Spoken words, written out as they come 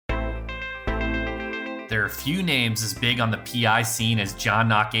There are few names as big on the PI scene as John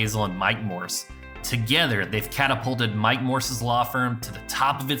Knockazel and Mike Morse. Together, they've catapulted Mike Morse's law firm to the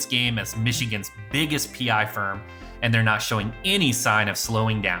top of its game as Michigan's biggest PI firm, and they're not showing any sign of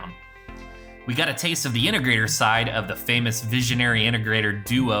slowing down. We got a taste of the integrator side of the famous visionary integrator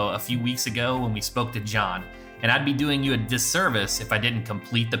duo a few weeks ago when we spoke to John, and I'd be doing you a disservice if I didn't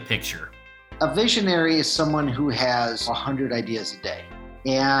complete the picture. A visionary is someone who has 100 ideas a day,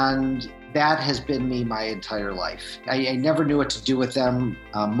 and that has been me my entire life. I never knew what to do with them.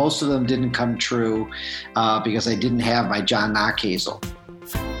 Most of them didn't come true because I didn't have my John Knockazel.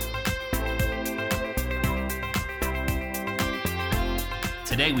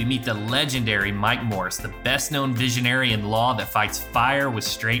 Today we meet the legendary Mike Morse, the best-known visionary in law that fights fire with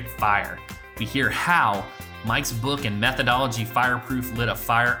straight fire. We hear how Mike's book and methodology, Fireproof, lit a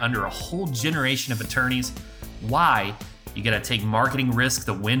fire under a whole generation of attorneys, why you gotta take marketing risks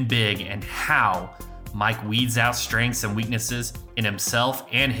to win big, and how Mike weeds out strengths and weaknesses in himself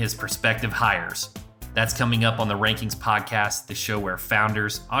and his prospective hires. That's coming up on the Rankings Podcast, the show where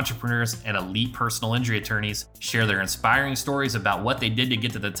founders, entrepreneurs, and elite personal injury attorneys share their inspiring stories about what they did to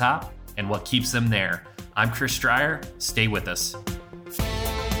get to the top and what keeps them there. I'm Chris Stryer. Stay with us.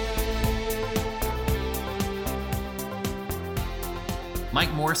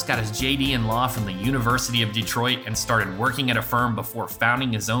 Mike Morse got his JD in law from the University of Detroit and started working at a firm before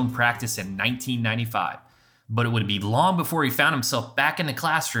founding his own practice in 1995. But it would be long before he found himself back in the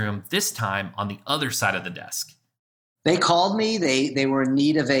classroom, this time on the other side of the desk. They called me. They were in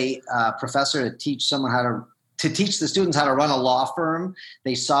need of a professor to teach someone to teach the students how to run a law firm.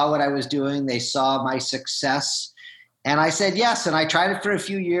 They saw what I was doing. They saw my success. And I said yes. And I tried it for a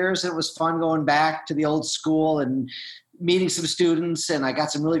few years. It was fun going back to the old school and meeting some students, and I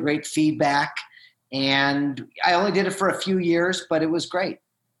got some really great feedback. And I only did it for a few years, but it was great.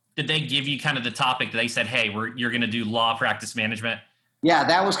 Did they give you kind of the topic? They said, hey, you're going to do law practice management? Yeah,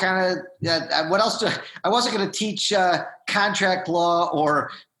 that was kind of, what else I wasn't going to teach contract law or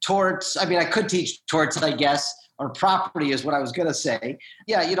torts. I mean, I could teach torts, I guess, or property is what I was going to say.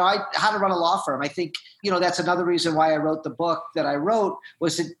 Yeah, how to run a law firm. I think, that's another reason why I wrote the book that I wrote,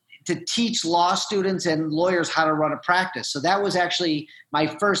 was to teach law students and lawyers how to run a practice. So that was actually my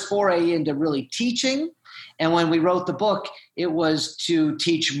first foray into really teaching. And when we wrote the book, it was to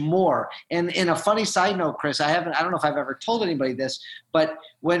teach more. And in a funny side note, Chris, I don't know if I've ever told anybody this, but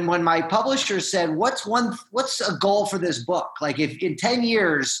when my publisher said, what's a goal for this book? Like if in 10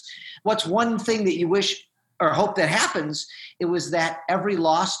 years, what's one thing that you wish or hope that happens? It was that every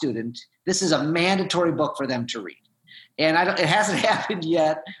law student, this is a mandatory book for them to read. And it hasn't happened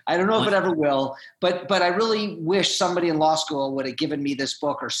yet. I don't know if it ever will, but I really wish somebody in law school would have given me this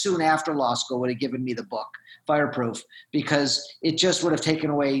book, or soon after law school would have given me the book, Fireproof, because it just would have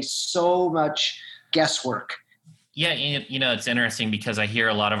taken away so much guesswork. Yeah, it's interesting because I hear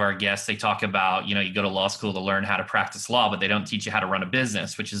a lot of our guests, they talk about, you go to law school to learn how to practice law, but they don't teach you how to run a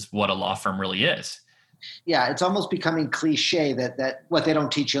business, which is what a law firm really is. Yeah, it's almost becoming cliche that what they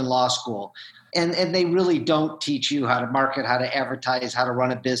don't teach you in law school. And they really don't teach you how to market, how to advertise, how to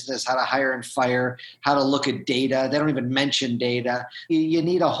run a business, how to hire and fire, how to look at data. They don't even mention data. You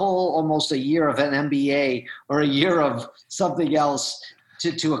need almost a year of an MBA or a year of something else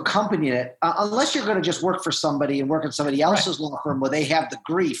to accompany it, unless you're going to just work for somebody and work at somebody else's law firm where they have the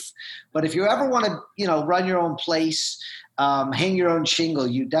grief. But if you ever want to, run your own place, hang your own shingle,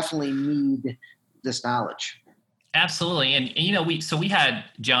 you definitely need this knowledge. Absolutely. And we had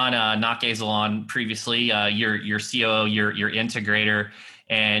John Knockazel on previously, your COO, your integrator,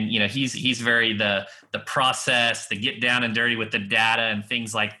 and he's very the process, the get down and dirty with the data and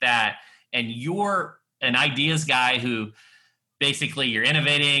things like that. And you're an ideas guy who basically you're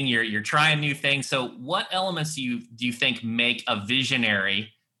innovating, you're trying new things. So what elements do you think make a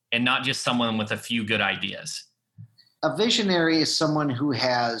visionary and not just someone with a few good ideas? A visionary is someone who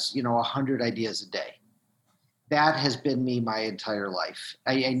has 100 ideas a day. That has been me my entire life.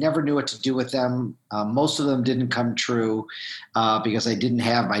 I never knew what to do with them. Most of them didn't come true because I didn't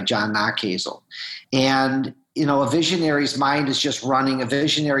have my John Knockazel. And a visionary's mind is just running. A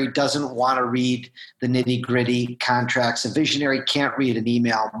visionary doesn't want to read the nitty-gritty contracts. A visionary can't read an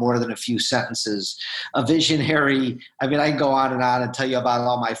email more than a few sentences. A visionary, I can go on and tell you about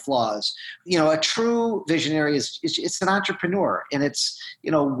all my flaws. A true visionary it's an entrepreneur, and it's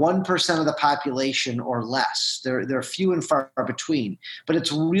 1% of the population or less. They're few and far between. But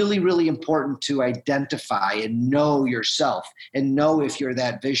it's really, really important to identify and know yourself and know if you're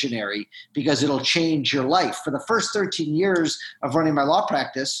that visionary, because it'll change your life. For the first 13 years of running my law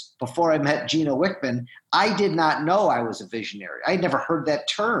practice, before I met Gino Wickman, I did not know I was a visionary. I had never heard that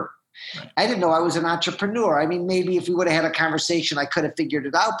term. I didn't know I was an entrepreneur. I mean, maybe if we would have had a conversation, I could have figured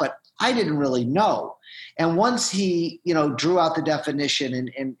it out, but I didn't really know. And once he, drew out the definition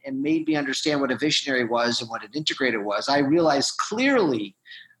and made me understand what a visionary was and what an integrator was, I realized clearly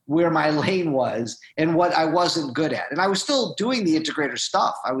where my lane was and what I wasn't good at. And I was still doing the integrator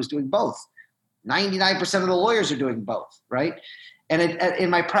stuff. I was doing both. 99% of the lawyers are doing both, right? And in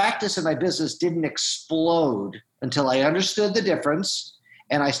my practice and my business didn't explode until I understood the difference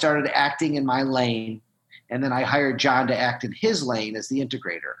and I started acting in my lane. And then I hired John to act in his lane as the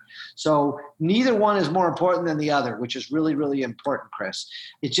integrator. So neither one is more important than the other, which is really, really important, Chris.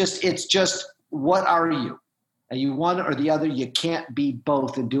 It's just what are you? Are you one or the other? You can't be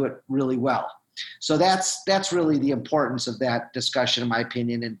both and do it really well. So that's really the importance of that discussion, in my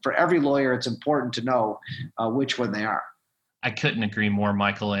opinion. And for every lawyer, it's important to know which one they are. I couldn't agree more,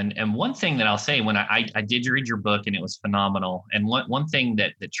 Michael. And one thing that I'll say, when I did read your book and it was phenomenal. And one thing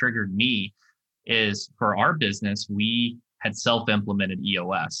that triggered me is, for our business, we had self-implemented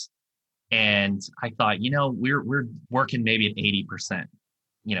EOS. And I thought, we're working maybe at 80%,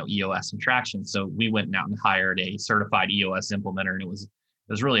 EOS and traction. So we went out and hired a certified EOS implementer. And it was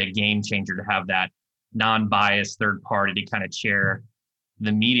really a game changer to have that non-biased third party to kind of chair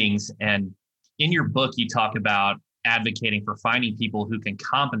the meetings. And in your book, you talk about advocating for finding people who can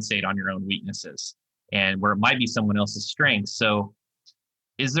compensate on your own weaknesses and where it might be someone else's strengths. So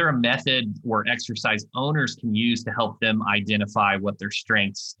is there a method or exercise owners can use to help them identify what their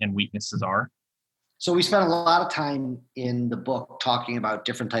strengths and weaknesses are? So we spent a lot of time in the book talking about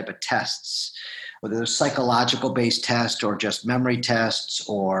different type of tests, whether they're psychological based tests or just memory tests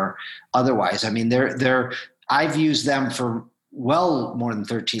or otherwise. I mean, I've used them for well more than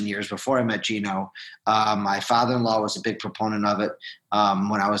 13 years before I met Gino. My father-in-law was a big proponent of it.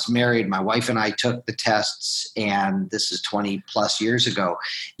 When I was married, my wife and I took the tests, and this is 20 plus years ago.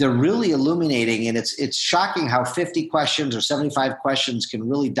 They're really illuminating, and it's shocking how 50 questions or 75 questions can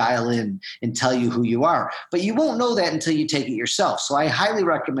really dial in and tell you who you are. But you won't know that until you take it yourself. So I highly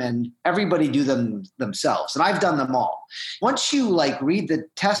recommend everybody do them themselves, and I've done them all. Once you read the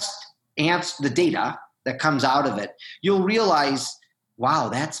test the data that comes out of it, you'll realize, wow,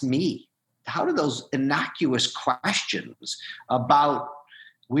 that's me. How do those innocuous questions about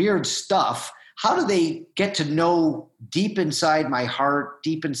weird stuff, how do they get to know deep inside my heart,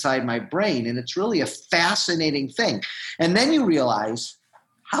 deep inside my brain? And it's really a fascinating thing. And then you realize,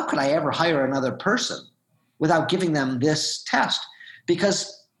 how could I ever hire another person without giving them this test?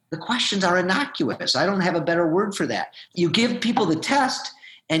 Because the questions are innocuous. I don't have a better word for that. You give people the test,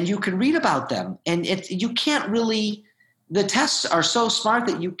 and you can read about them. And you can't really, the tests are so smart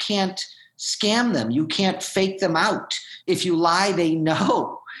that you can't scam them. You can't fake them out. If you lie, they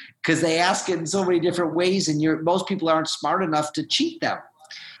know, because they ask it in so many different ways, and most people aren't smart enough to cheat them.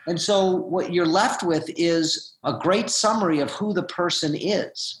 And so what you're left with is a great summary of who the person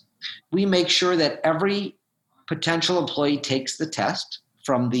is. We make sure that every potential employee takes the test,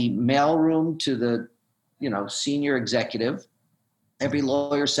 from the mailroom to the senior executive, every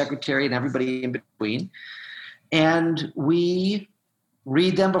lawyer, secretary, and everybody in between. And we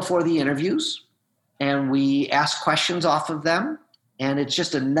read them before the interviews, and we ask questions off of them. And it's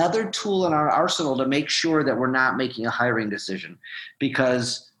just another tool in our arsenal to make sure that we're not making a hiring decision,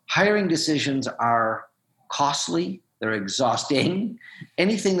 because hiring decisions are costly, they're exhausting.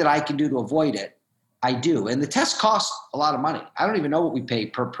 Anything that I can do to avoid it, I do. And the test costs a lot of money. I don't even know what we pay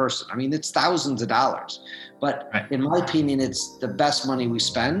per person. I mean, it's thousands of dollars. But in my opinion, it's the best money we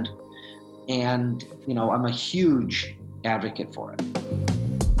spend. And, I'm a huge advocate for it.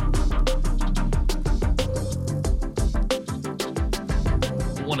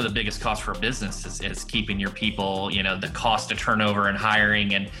 One of the biggest costs for a business is keeping your people, the cost of turnover and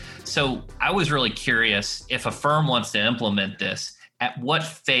hiring. And so I was really curious, if a firm wants to implement this, at what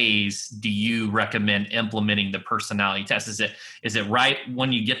phase do you recommend implementing the personality test? Is it right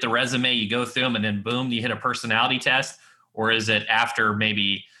when you get the resume, you go through them, and then boom, you hit a personality test? Or is it after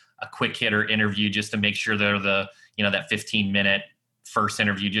maybe a quick hitter interview, just to make sure they're that 15-minute first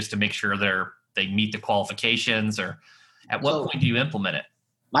interview, just to make sure they meet the qualifications? Or at what point do you implement it?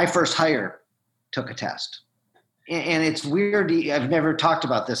 My first hire took a test. And it's weird. I've never talked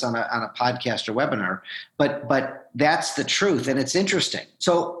about this on a podcast or webinar, but that's the truth. And it's interesting.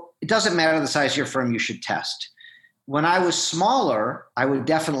 So it doesn't matter the size of your firm, you should test. When I was smaller, I would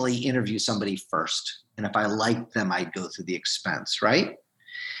definitely interview somebody first. And if I liked them, I'd go through the expense, right?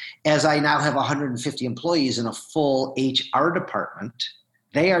 As I now have 150 employees in a full HR department,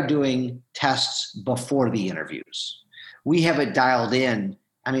 they are doing tests before the interviews. We have it dialed in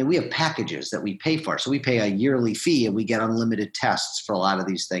I mean, we have packages that we pay for. So we pay a yearly fee and we get unlimited tests for a lot of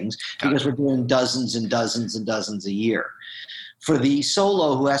these things because we're doing dozens and dozens and dozens a year. For the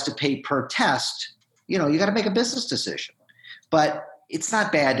solo who has to pay per test, you got to make a business decision. But it's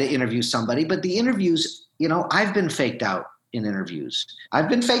not bad to interview somebody. But the interviews, I've been faked out in interviews. I've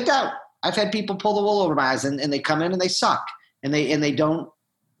been faked out. I've had people pull the wool over my eyes and they come in and they suck. And they don't,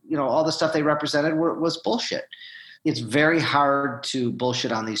 all the stuff they represented was bullshit. It's very hard to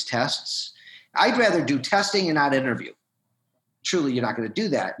bullshit on these tests. I'd rather do testing and not interview. Truly, you're not going to do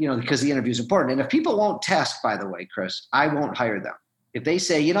that, because the interview is important. And if people won't test, by the way, Chris, I won't hire them. If they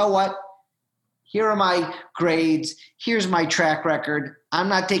say, you know what, here are my grades, here's my track record, I'm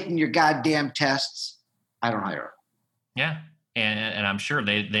not taking your goddamn tests, I don't hire them. Yeah. And I'm sure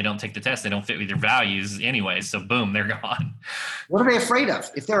they don't take the test. They don't fit with your values anyway. So boom, they're gone. What are they afraid of?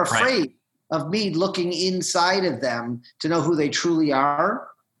 If they're afraid of me looking inside of them to know who they truly are,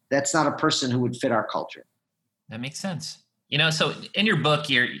 that's not a person who would fit our culture. That makes sense. So in your book,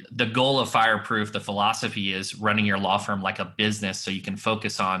 the goal of Fireproof, the philosophy is running your law firm like a business so you can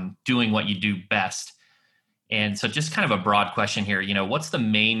focus on doing what you do best. And so just kind of a broad question here, what's the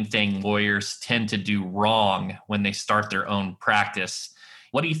main thing lawyers tend to do wrong when they start their own practice?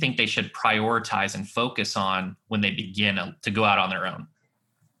 What do you think they should prioritize and focus on when they begin to go out on their own?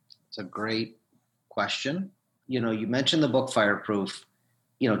 It's a great question. You mentioned the book Fireproof.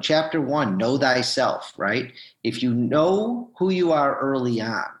 Chapter 1, know thyself, right? If you know who you are early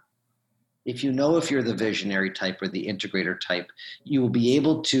on, if you know if you're the visionary type or the integrator type, you will be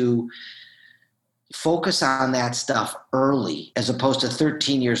able to focus on that stuff early as opposed to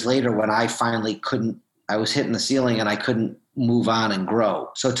 13 years later when I finally I was hitting the ceiling and I couldn't move on and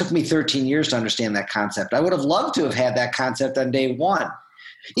grow. So it took me 13 years to understand that concept. I would have loved to have had that concept on day one.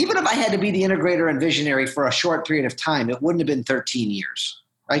 Even if I had to be the integrator and visionary for a short period of time, it wouldn't have been 13 years.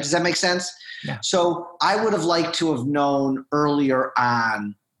 Right? Does that make sense? Yeah. So I would have liked to have known earlier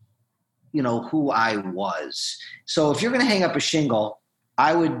on, who I was. So if you're going to hang up a shingle,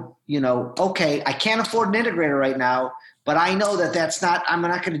 I would, okay, I can't afford an integrator right now, but I know I'm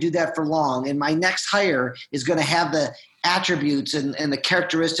not going to do that for long. And my next hire is going to have the attributes and the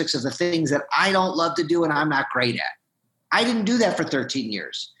characteristics of the things that I don't love to do and I'm not great at. I didn't do that for 13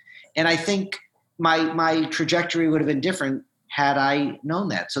 years. And I think my trajectory would have been different had I known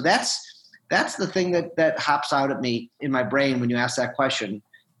that. So that's the thing that hops out at me in my brain when you ask that question,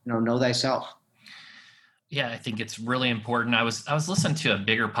 know thyself. Yeah, I think it's really important. I was listening to a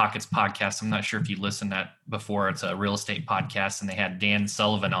Bigger Pockets podcast. I'm not sure if you listened to that before. It's a real estate podcast, and they had Dan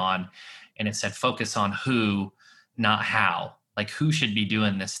Sullivan on, and it said focus on who, not how. Like who should be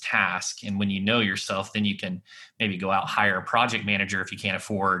doing this task. And when you know yourself, then you can maybe go out, hire a project manager if you can't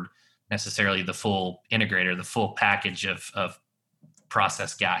afford necessarily the full integrator, the full package of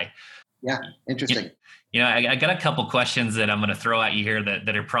process guy. Yeah, interesting. I got a couple questions that I'm going to throw at you here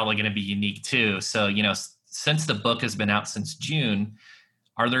that are probably going to be unique too. So, since the book has been out since June,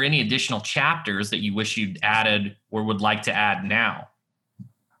 are there any additional chapters that you wish you'd added or would like to add now?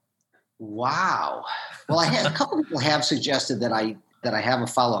 Wow. Well, a couple people have suggested that I have a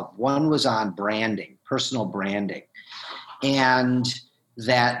follow-up. One was on branding, personal branding, and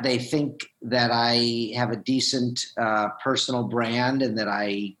that they think that I have a decent personal brand and that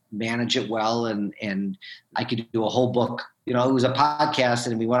I manage it well and I could do a whole book. It was a podcast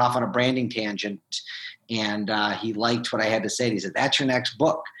and we went off on a branding tangent and he liked what I had to say. He said, that's your next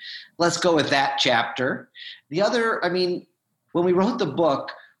book. Let's go with that chapter. The other, when we wrote the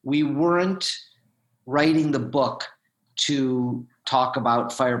book, we weren't writing the book to talk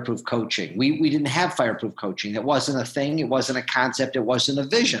about fireproof coaching. We didn't have fireproof coaching. It wasn't a thing. It wasn't a concept. It wasn't a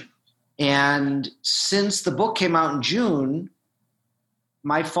vision. And since the book came out in June,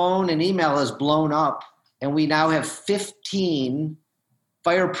 my phone and email has blown up, and we now have 15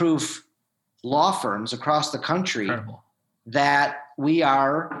 fireproof law firms across the country Incredible. That we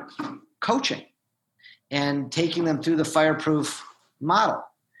are coaching and taking them through the fireproof model.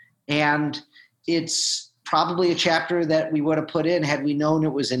 And it's probably a chapter that we would have put in had we known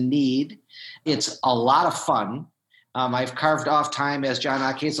it was a need. It's a lot of fun. I've carved off time, as John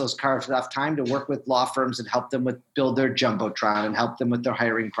Ocasio has carved off time, to work with law firms and help them build their Jumbotron and help them with their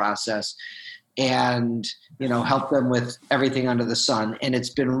hiring process and, help them with everything under the sun. And it's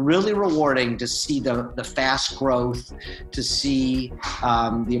been really rewarding to see the fast growth, to see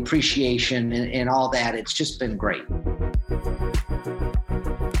the appreciation and all that. It's just been great.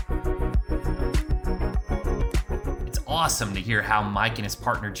 Awesome to hear how Mike and his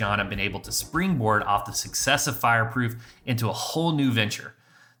partner John have been able to springboard off the success of Fireproof into a whole new venture.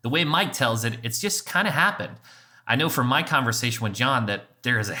 The way Mike tells it, it's just kind of happened. I know from my conversation with John that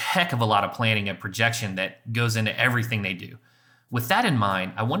there is a heck of a lot of planning and projection that goes into everything they do. With that in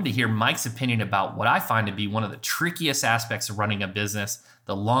mind, I wanted to hear Mike's opinion about what I find to be one of the trickiest aspects of running a business,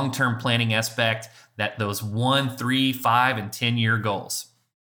 the long-term planning aspect, that those 1, 3, 5, and 10-year goals.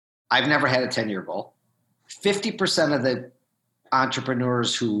 I've never had a 10-year goal. 50% of the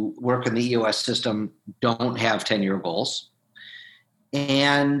entrepreneurs who work in the EOS system don't have 10-year goals.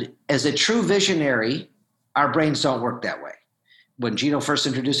 And as a true visionary, our brains don't work that way. When Gino first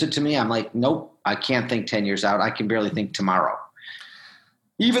introduced it to me, I'm like, nope, I can't think 10 years out. I can barely think tomorrow.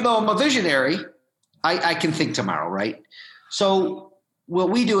 Even though I'm a visionary, I can think tomorrow, right? So what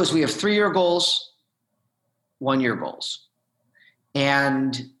we do is we have 3-year goals, 1-year goals.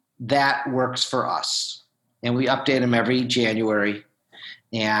 And that works for us. And we update them every January.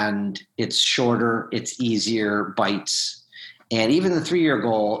 And it's shorter, it's easier, bites. And even the 3-year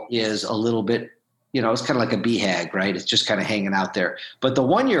goal is a little bit, it's kind of like a BHAG, right? It's just kind of hanging out there. But the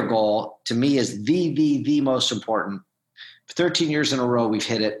 1-year goal, to me, is the most important. 13 years in a row, we've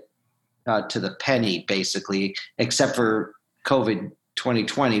hit it to the penny, basically, except for COVID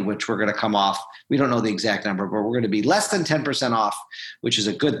 2020, which we're going to come off. We don't know the exact number, but we're going to be less than 10% off, which is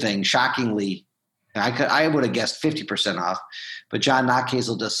a good thing. Shockingly, I would have guessed 50% off. But John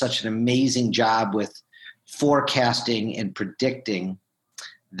Knockhazel does such an amazing job with forecasting and predicting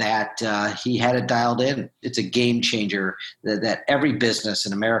that he had it dialed in. It's a game changer that every business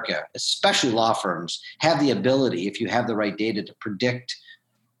in America, especially law firms, have the ability, if you have the right data, to predict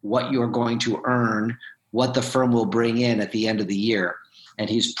what you're going to earn, what the firm will bring in at the end of the year. And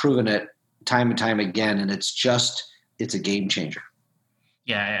he's proven it time and time again. And it's a game changer.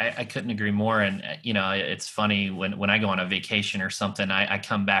 Yeah, I couldn't agree more. And, it's funny when I go on a vacation or something, I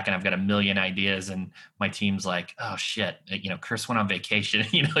come back and I've got a million ideas and my team's like, oh shit, Chris went on vacation,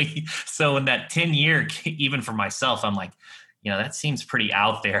 so in that 10-year, even for myself, I'm like, that seems pretty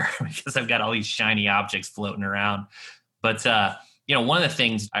out there because I've got all these shiny objects floating around. But, one of the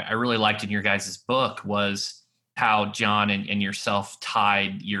things I really liked in your guys' book was how John and yourself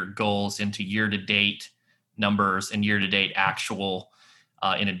tied your goals into year-to-date numbers and year-to-date actual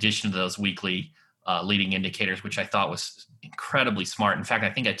in addition to those weekly leading indicators, which I thought was incredibly smart. In fact,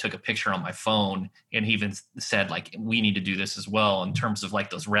 I think I took a picture on my phone and he even said, we need to do this as well in terms of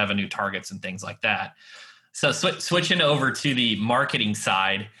those revenue targets and things like that. So switching over to the marketing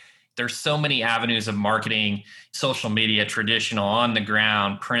side, there's so many avenues of marketing, social media, traditional, on the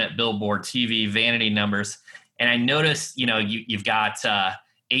ground, print, billboard, TV, vanity numbers. And I noticed, you've got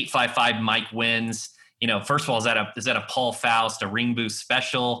 855 Mike Wins. First of all, is that a Paul Faust, a Ring Boost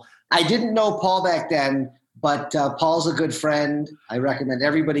special? I didn't know Paul back then, but Paul's a good friend. I recommend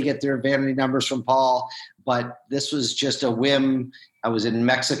everybody get their vanity numbers from Paul. But this was just a whim. I was in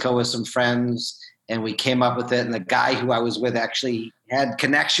Mexico with some friends, and we came up with it. And the guy who I was with actually had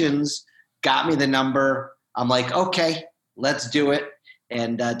connections, got me the number. I'm like, okay, let's do it.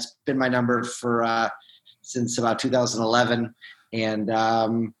 And it's been my number for since about 2011,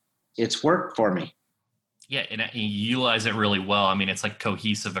 and it's worked for me. Yeah, and you utilize it really well. I mean, it's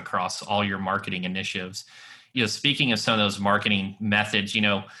cohesive across all your marketing initiatives. Speaking of some of those marketing methods,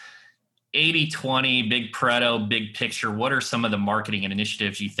 80-20, big Pareto, big picture, what are some of the marketing and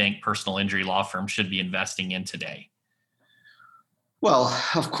initiatives you think personal injury law firms should be investing in today? Well,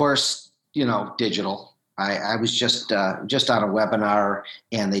 of course, digital. I was just on a webinar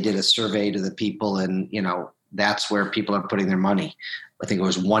and they did a survey to the people, and, that's where people are putting their money. I think it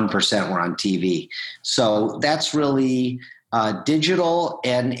was 1% were on TV. So that's really digital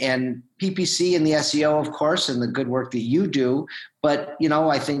and PPC and the SEO, of course, and the good work that you do. But,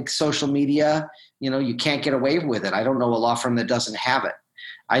 I think social media, you can't get away with it. I don't know a law firm that doesn't have it.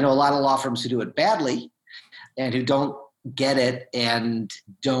 I know a lot of law firms who do it badly and who don't get it and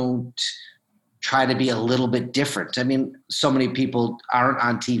don't try to be a little bit different. I mean, so many people aren't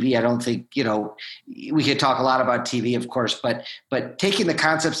on TV. I don't think, we could talk a lot about TV, of course, but taking the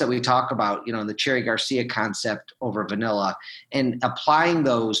concepts that we talk about, the Cherry Garcia concept over vanilla and applying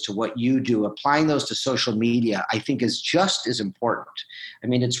those to what you do, applying those to social media, I think is just as important. I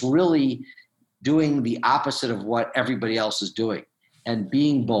mean, it's really doing the opposite of what everybody else is doing. And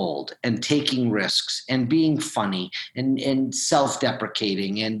being bold and taking risks and being funny and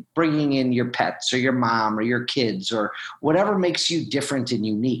self-deprecating and bringing in your pets or your mom or your kids or whatever makes you different and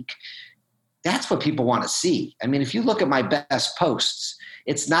unique. That's what people want to see. I mean, if you look at my best posts,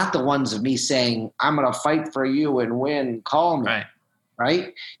 it's not the ones of me saying, I'm going to fight for you and win, call me,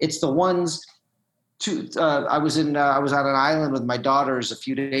 right? It's the ones I was on an island with my daughters a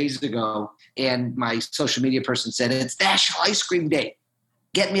few days ago, and my social media person said, it's National Ice Cream Day.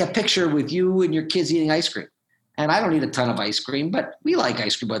 Get me a picture with you and your kids eating ice cream. And I don't eat a ton of ice cream, but we like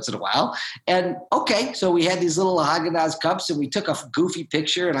ice cream once in a while. And okay, so we had these little Haagen-Dazs cups, and we took a goofy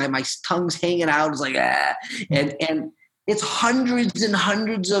picture, and my tongue's hanging out. It's like, and it's hundreds and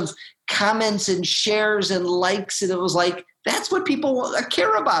hundreds of comments and shares and likes. And it was like, that's what people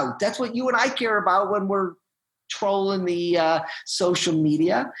care about. That's what you and I care about when we're trolling the social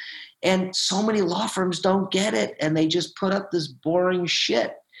media. And so many law firms don't get it, and they just put up this boring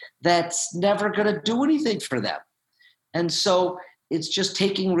shit that's never going to do anything for them. And so it's just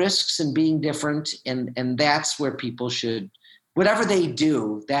taking risks and being different. And that's where people should, whatever they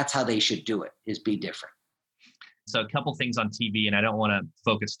do, that's how they should do it, is be different. So a couple things on TV, and I don't want to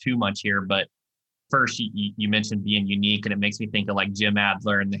focus too much here, but first you mentioned being unique, and it makes me think of like Jim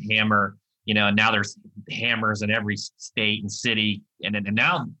Adler and the Hammer, and now there's hammers in every state and city. And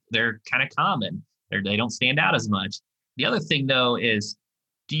now they're kind of common. They don't stand out as much. The other thing though is,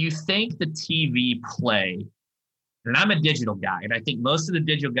 do you think the TV play, and I'm a digital guy, and I think most of the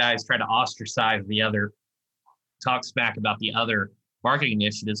digital guys try to ostracize the other, talk smack about the other marketing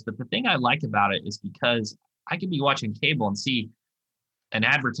initiatives. But the thing I like about it is because I could be watching cable and see an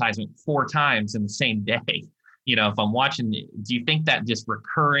advertisement 4 times in the same day. If I'm watching, do you think that just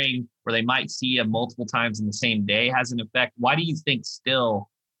recurring, where they might see it multiple times in the same day, has an effect? Why do you think still,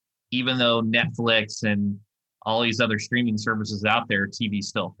 even though Netflix and all these other streaming services out there, TV is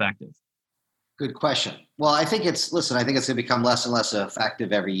still effective? Good question. Well, I think it's going to become less and less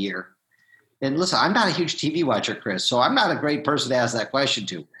effective every year. And listen, I'm not a huge TV watcher, Chris, so I'm not a great person to ask that question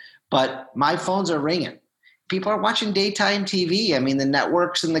to, but my phones are ringing. People are watching daytime TV. I mean, the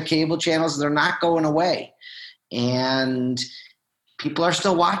networks and the cable channels, they're not going away. And people are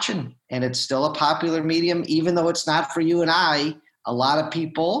still watching, and it's still a popular medium, even though it's not for you and I. A lot of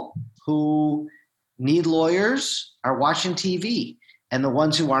people who need lawyers are watching TV, and the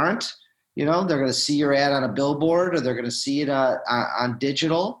ones who aren't, they're going to see your ad on a billboard, or they're going to see it on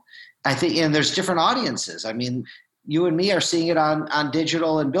digital. I think, and there's different audiences. I mean, you and me are seeing it on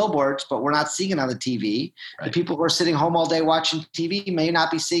digital and billboards, but we're not seeing it on the TV. Right. The people who are sitting home all day watching TV may not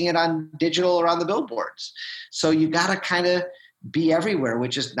be seeing it on digital or on the billboards. So you got to kind of be everywhere,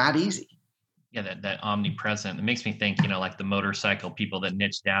 which is not easy. Yeah, that omnipresent. It makes me think, like the motorcycle people that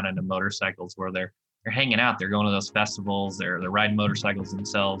niche down into motorcycles, where they're hanging out, they're going to those festivals, they're riding motorcycles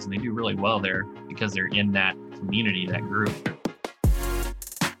themselves, and they do really well there because they're in that community, that group.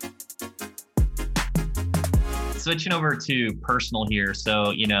 Switching over to personal here.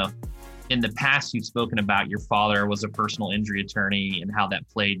 So, in the past, you've spoken about your father was a personal injury attorney and how that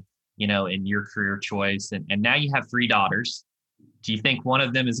played, in your career choice. And now you have 3 daughters. Do you think one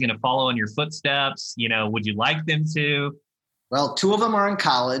of them is going to follow in your footsteps? Would you like them to? Well, 2 of them are in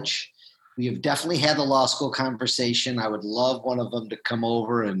college. We have definitely had the law school conversation. I would love one of them to come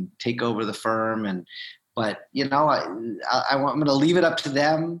over and take over the firm. But I'm going to leave it up to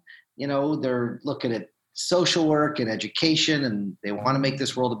them. They're looking at social work and education, and they want to make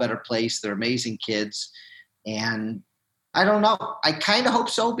this world a better place. They're amazing kids. And I don't know. I kind of hope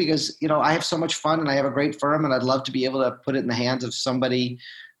so, because, I have so much fun and I have a great firm, and I'd love to be able to put it in the hands of somebody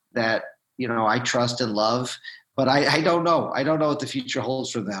that, I trust and love. But I don't know. I don't know what the future holds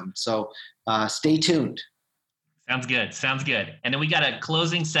for them. So stay tuned. Sounds good. And then we got a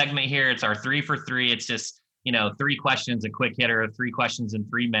closing segment here. It's our 3 for 3. It's just, 3 questions, a quick hitter, 3 questions in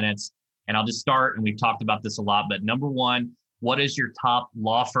 3 minutes. And I'll just start, and we've talked about this a lot, but number 1, what is your top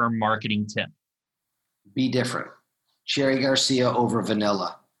law firm marketing tip? Be different. Cherry Garcia over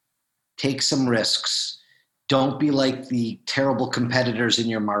vanilla. Take some risks. Don't be like the terrible competitors in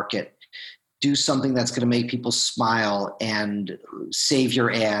your market. Do something that's going to make people smile and save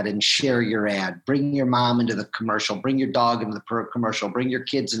your ad and share your ad. Bring your mom into the commercial. Bring your dog into the commercial. Bring your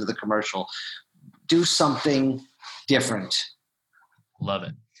kids into the commercial. Do something different. Love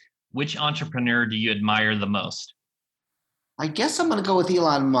it. Which entrepreneur do you admire the most? I guess I'm going to go with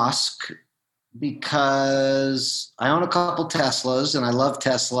Elon Musk, because I own a couple Teslas and I love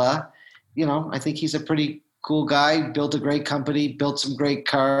Tesla. I think he's a pretty cool guy, built a great company, built some great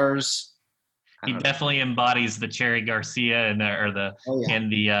cars. He definitely embodies the Cherry Garcia and the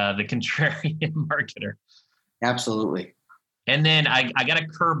contrarian marketer. Absolutely. And then I got a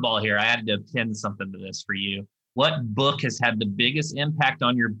curveball here. I had to pin something to this for you. What book has had the biggest impact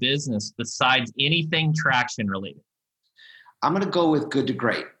on your business besides anything traction related? I'm going to go with Good to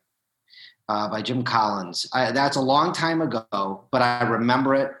Great by Jim Collins. That's a long time ago, but I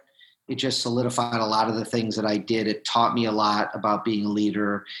remember it. It just solidified a lot of the things that I did. It taught me a lot about being a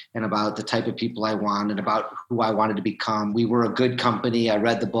leader and about the type of people I wanted, about who I wanted to become. We were a good company. I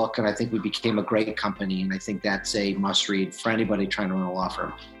read the book, and I think we became a great company. And I think that's a must read for anybody trying to run a law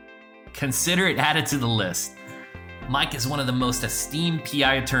firm. Consider it added to the list. Mike is one of the most esteemed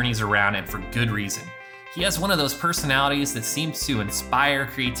PI attorneys around, and for good reason. He has one of those personalities that seems to inspire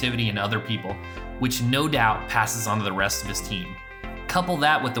creativity in other people, which no doubt passes on to the rest of his team. Couple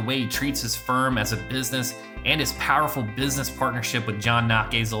that with the way he treats his firm as a business and his powerful business partnership with John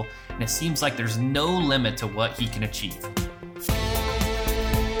Nachgazel, and it seems like there's no limit to what he can achieve.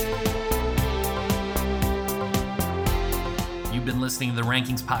 You've been listening to the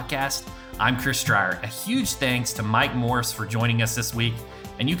Rankings Podcast. I'm Chris Stryer. A huge thanks to Mike Morris for joining us this week,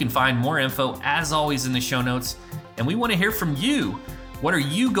 and you can find more info as always in the show notes. And we want to hear from you. What are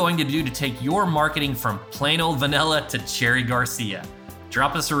you going to do to take your marketing from plain old vanilla to Cherry Garcia?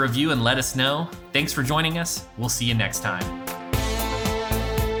 Drop us a review and let us know. Thanks for joining us. We'll see you next time.